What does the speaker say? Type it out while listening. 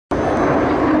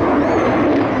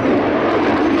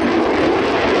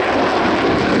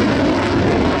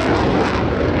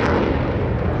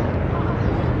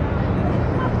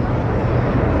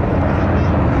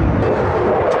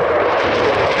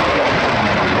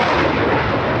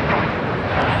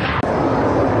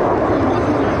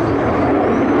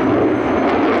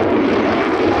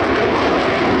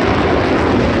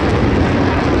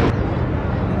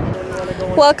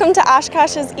Welcome to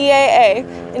Oshkosh's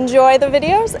EAA. Enjoy the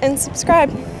videos and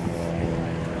subscribe.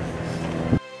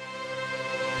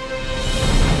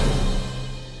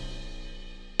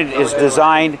 It is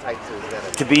designed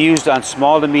to be used on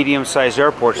small to medium-sized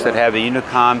airports that have a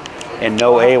Unicom and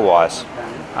no AWOS.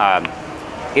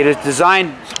 It is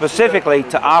designed specifically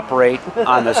to operate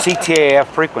on the CTAF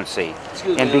frequency.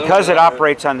 And because it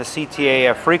operates on the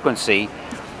CTAF frequency,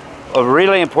 a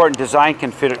really important design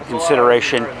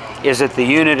consideration is that the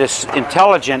unit is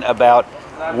intelligent about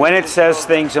when it says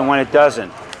things and when it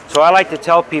doesn't. So I like to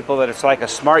tell people that it's like a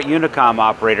smart Unicom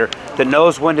operator that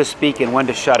knows when to speak and when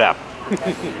to shut up.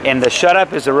 And the shut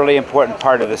up is a really important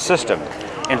part of the system.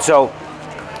 And so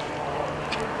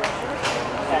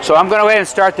I'm going to go ahead and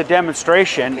start the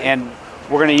demonstration, and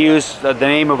we're going to use the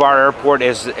name of our airport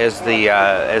as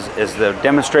the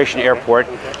demonstration airport.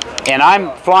 And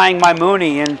I'm flying my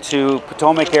Mooney into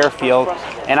Potomac Airfield,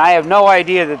 and I have no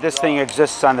idea that this thing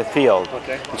exists on the field.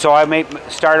 Okay. And so I may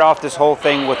start off this whole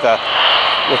thing with a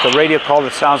radio call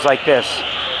that sounds like this.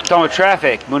 Potomac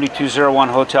traffic, Mooney 201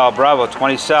 Hotel Bravo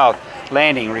 20 South,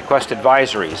 landing, request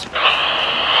advisories.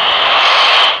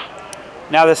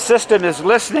 Now the system is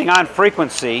listening on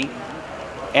frequency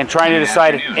and trying to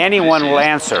decide if anyone will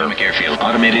answer. Potomac Airfield,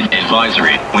 automated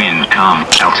advisory, wind, calm,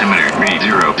 altimeter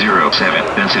 3007,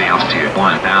 density altitude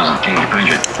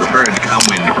 1,800, preferred calm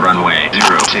wind, runway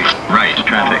 06, right,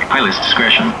 traffic, pilot's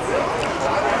discretion.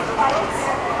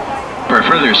 For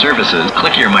further services,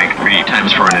 click your mic 3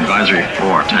 times for an advisory,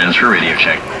 4 times for radio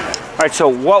check. All right, so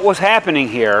what was happening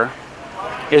here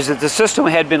is that the system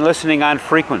had been listening on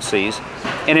frequencies,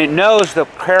 and it knows the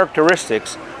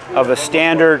characteristics of a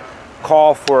standard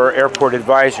call for airport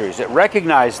advisories. It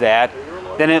recognized that,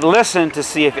 then it listened to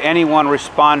see if anyone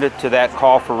responded to that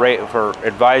call for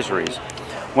advisories.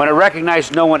 When it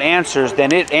recognized no one answers,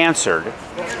 then it answered.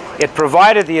 It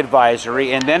provided the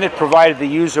advisory, and then it provided the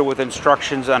user with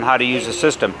instructions on how to use the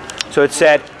system. So it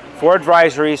said, for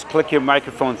advisories, click your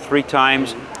microphone 3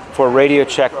 times. For radio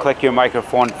check, click your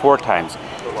microphone 4 times.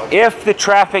 If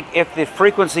the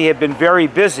frequency had been very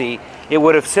busy, it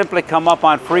would have simply come up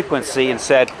on frequency and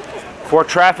said, for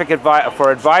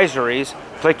advisories,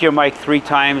 click your mic 3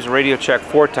 times, radio check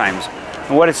 4 times.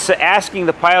 And what it's asking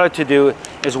the pilot to do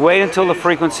is wait until the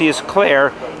frequency is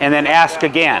clear and then ask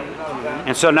again.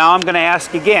 And so now I'm going to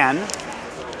ask again.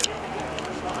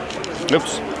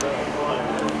 Oops.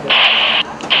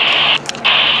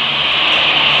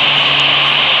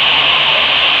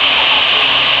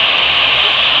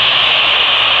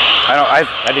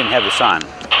 I didn't have this on.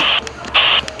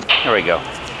 There we go.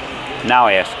 Now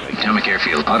I ask. Potomac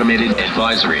Airfield, automated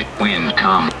advisory, wind,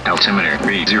 calm, altimeter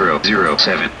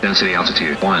 3007, density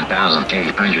altitude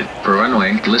 1,800, for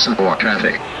runway, listen for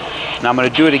traffic. Now I'm going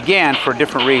to do it again for a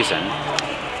different reason.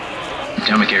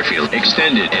 Potomac Airfield,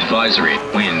 extended advisory,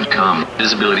 wind, calm,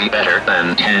 visibility better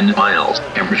than 10 miles,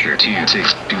 temperature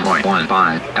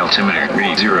 262.15, altimeter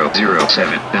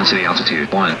 3007, density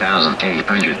altitude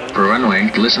 1,800, for runway,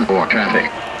 listen for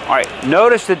traffic. All right,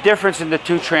 notice the difference in the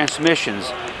 2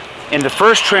 transmissions. In the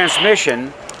first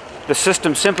transmission, the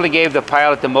system simply gave the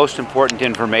pilot the most important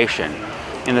information.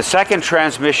 In the second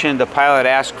transmission, the pilot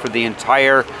asked for the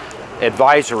entire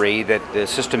advisory that the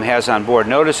system has on board.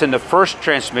 Notice in the first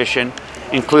transmission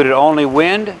included only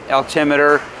wind,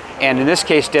 altimeter, and in this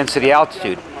case density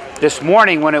altitude. This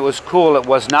morning when it was cool, it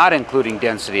was not including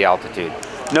density altitude.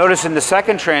 Notice in the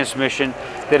second transmission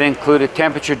that included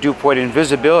temperature, dew point, and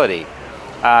visibility.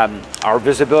 Our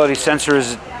visibility sensor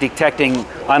is detecting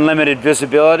unlimited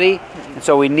visibility, and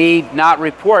so we need not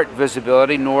report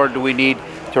visibility, nor do we need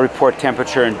to report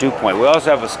temperature and dew point. We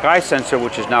also have a sky sensor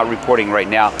which is not reporting right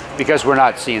now because we're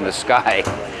not seeing the sky,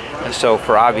 so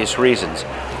for obvious reasons.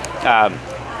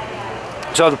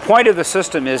 So the point of the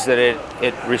system is that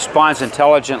it responds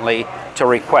intelligently to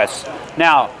requests.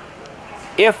 Now,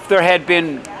 if there had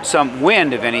been some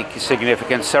wind of any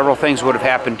significance, several things would have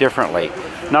happened differently.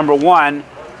 Number one,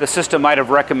 the system might have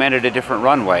recommended a different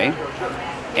runway.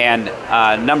 And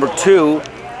number 2,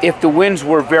 if the winds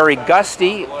were very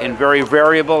gusty and very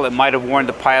variable, it might have warned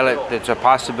the pilot that there's a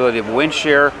possibility of wind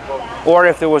shear. Or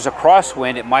if there was a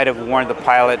crosswind, it might have warned the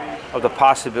pilot of the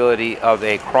possibility of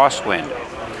a crosswind.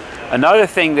 Another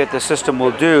thing that the system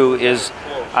will do is,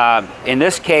 in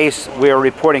this case, we are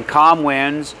reporting calm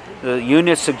winds. The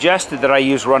unit suggested that I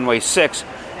use runway 6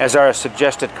 as our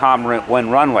suggested calm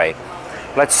wind runway.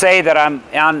 Let's say that I'm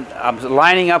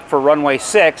lining up for runway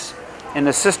 6, and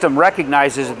the system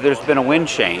recognizes that there's been a wind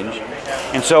change,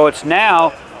 and so it's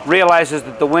now realizes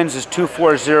that the winds is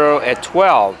 240 at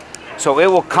 12. So it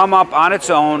will come up on its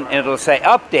own and it'll say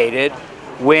updated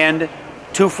wind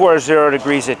 240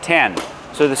 degrees at 10.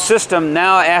 So the system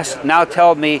now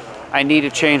told me I need to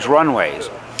change runways.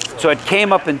 So it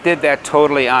came up and did that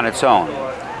totally on its own.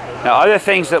 Now, other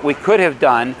things that we could have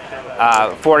done,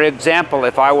 for example,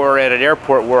 if I were at an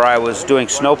airport where I was doing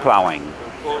snow plowing,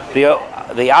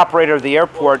 the operator of the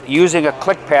airport, using a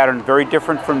click pattern very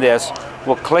different from this,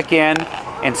 will click in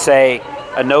and say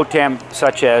a NOTAM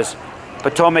such as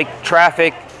Potomac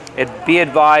traffic, be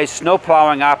advised, snow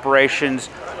plowing operations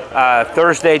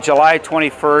Thursday, July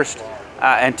 21st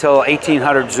until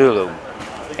 1800 Zulu.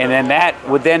 And then that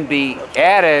would then be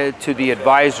added to the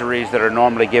advisories that are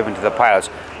normally given to the pilots.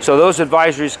 So those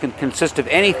advisories can consist of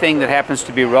anything that happens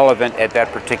to be relevant at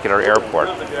that particular airport.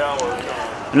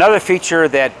 Another feature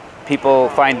that people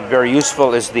find very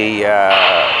useful is the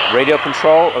radio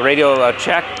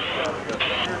check.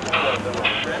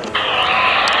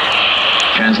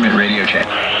 Transmit radio check.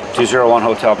 201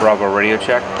 Hotel Bravo radio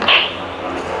check.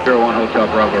 01 Hotel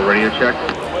Bravo radio check.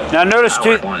 Now notice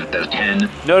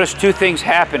Notice two things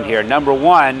happened here. Number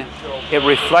one, it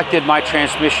reflected my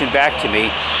transmission back to me,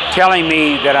 telling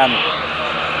me that I'm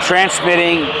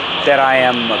transmitting, that I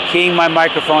am keying my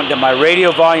microphone, that my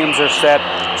radio volumes are set.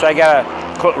 So I got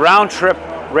a round-trip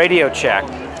radio check.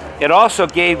 It also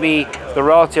gave me the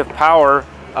relative power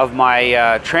of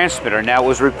my transmitter. Now it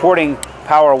was reporting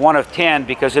power 1 of 10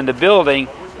 because in the building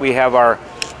we have our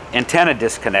antenna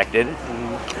disconnected.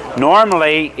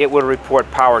 Normally, it would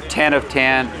report power 10 of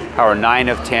 10, power 9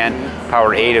 of 10,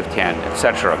 power 8 of 10,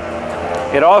 etc.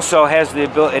 It also has the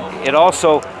ability,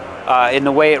 in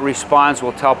the way it responds,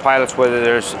 will tell pilots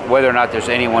whether or not there's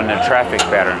anyone in a traffic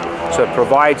pattern. So it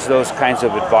provides those kinds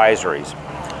of advisories.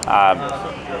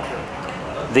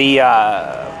 The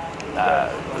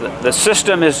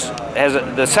system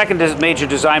the second major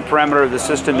design parameter of the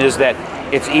system is that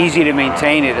it's easy to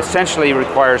maintain. It essentially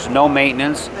requires no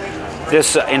maintenance.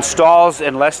 This installs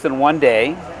in less than 1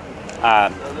 day.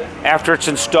 After it's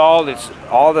installed,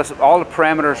 all the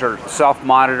parameters are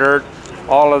self-monitored.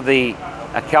 All of the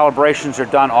calibrations are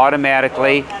done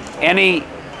automatically. Any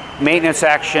maintenance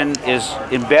action is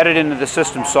embedded into the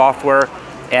system software,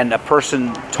 and a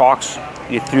person talks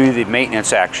you through the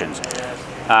maintenance actions.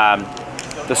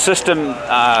 The system,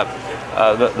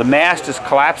 the mast is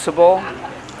collapsible.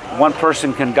 One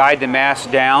person can guide the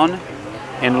mast down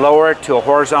and lower it to a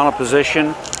horizontal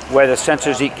position where the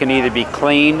sensors can either be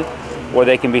cleaned or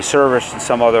they can be serviced in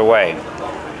some other way.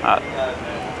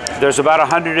 There's about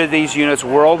 100 of these units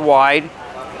worldwide,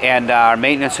 and our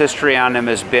maintenance history on them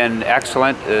has been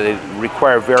excellent. They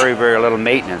require very, very little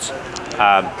maintenance.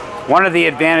 One of the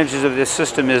advantages of this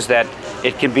system is that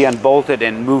it can be unbolted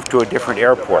and moved to a different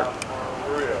airport.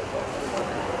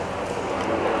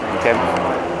 Okay.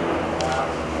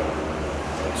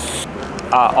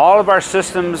 All of our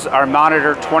systems are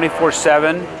monitored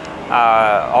 24/7.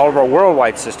 All of our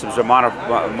worldwide systems are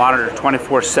monitored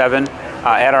 24/7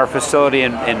 at our facility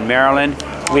in Maryland.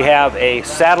 We have a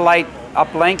satellite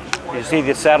uplink. You see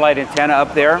the satellite antenna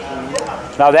up there.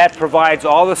 Now that provides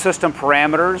all the system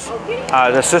parameters,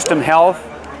 the system health.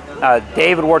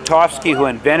 David Wartofsky, who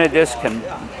invented this, can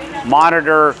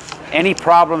monitor any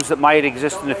problems that might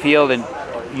exist in the field and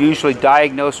usually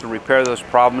diagnose and repair those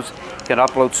problems. Can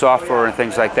upload software and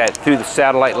things like that through the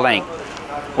satellite link.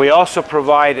 We also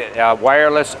provide a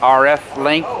wireless RF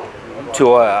link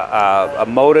to a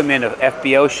modem in an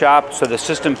FBO shop, so the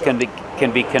system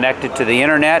can be connected to the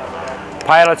internet.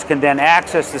 Pilots can then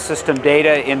access the system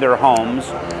data in their homes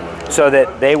so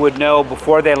that they would know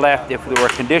before they left if there were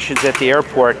conditions at the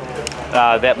airport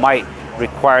that might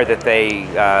require that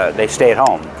they stay at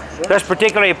home. That's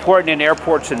particularly important in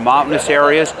airports in mountainous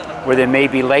areas where they may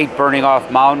be late burning off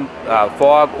mountain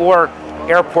fog, or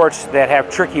airports that have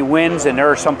tricky winds, and there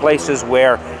are some places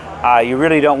where you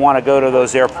really don't want to go to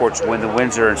those airports when the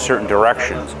winds are in certain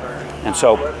directions. And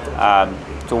so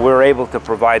we're able to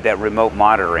provide that remote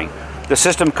monitoring. The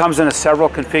system comes in several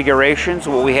configurations.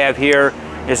 What we have here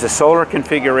is the solar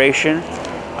configuration.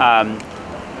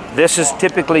 This is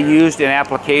typically used in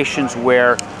applications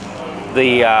where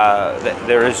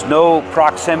there is no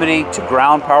proximity to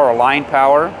ground power or line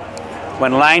power.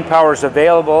 When line power is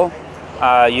available,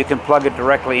 you can plug it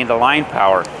directly into line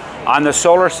power. On the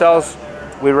solar cells,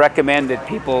 we recommend that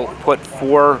people put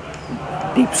 4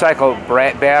 deep cycle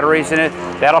batteries in it.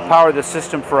 That'll power the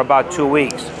system for about 2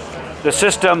 weeks. The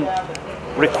system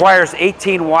requires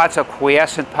 18 watts of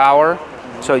quiescent power,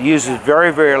 so it uses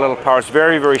very, very little power. It's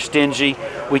very, very stingy.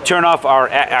 We turn off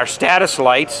our status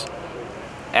lights.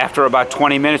 After about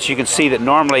 20 minutes, you can see that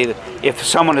normally if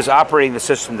someone is operating the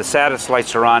system, the status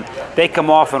lights are on, they come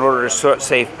off in order to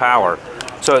save power.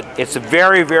 So it's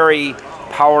very, very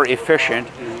power efficient,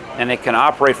 and it can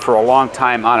operate for a long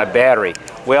time on a battery.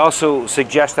 We also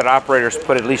suggest that operators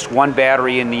put at least one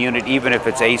battery in the unit, even if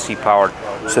it's AC powered,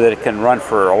 so that it can run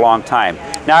for a long time.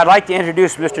 Now I'd like to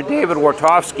introduce Mr. David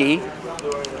Wartofsky.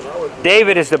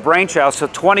 David is the brainchild. So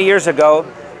 20 years ago,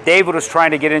 David was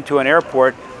trying to get into an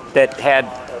airport that had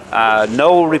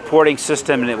no reporting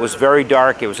system, and it was very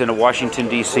dark. It was in the Washington,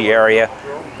 D.C. area.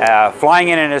 Flying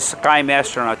in a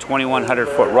Skymaster on a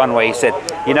 2,100-foot runway, he said,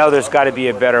 you know, there's got to be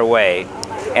a better way.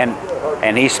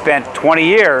 And he spent 20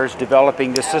 years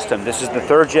developing this system. This is the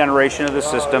third generation of the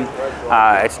system.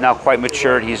 It's now quite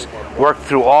matured. He's worked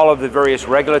through all of the various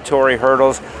regulatory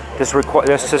hurdles.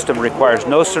 This system requires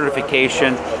no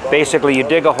certification. Basically, you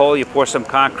dig a hole, you pour some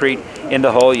concrete in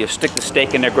the hole, you stick the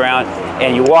stake in the ground,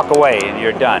 and you walk away, and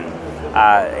you're done.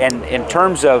 And in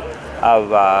terms of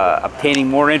obtaining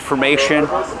more information,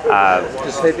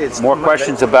 more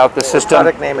questions about the system.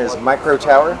 The product name is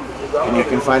Microtower, and you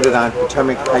can find it on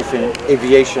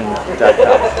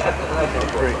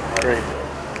Potomac-aviation.com. Great.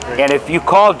 And if you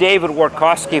call David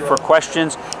Wartofsky for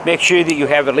questions, make sure that you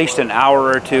have at least an hour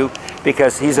or two,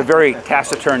 because he's a very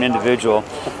taciturn individual.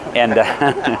 And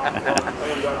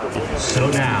So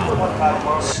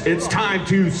now, it's time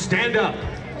to stand up,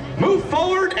 move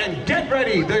forward, and get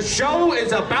ready. The show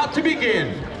is about to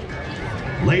begin.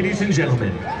 Ladies and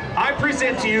gentlemen, I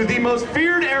present to you the most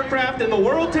feared aircraft in the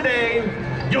world today,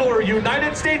 your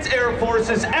United States Air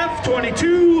Force's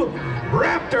F-22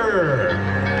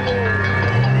 Raptor.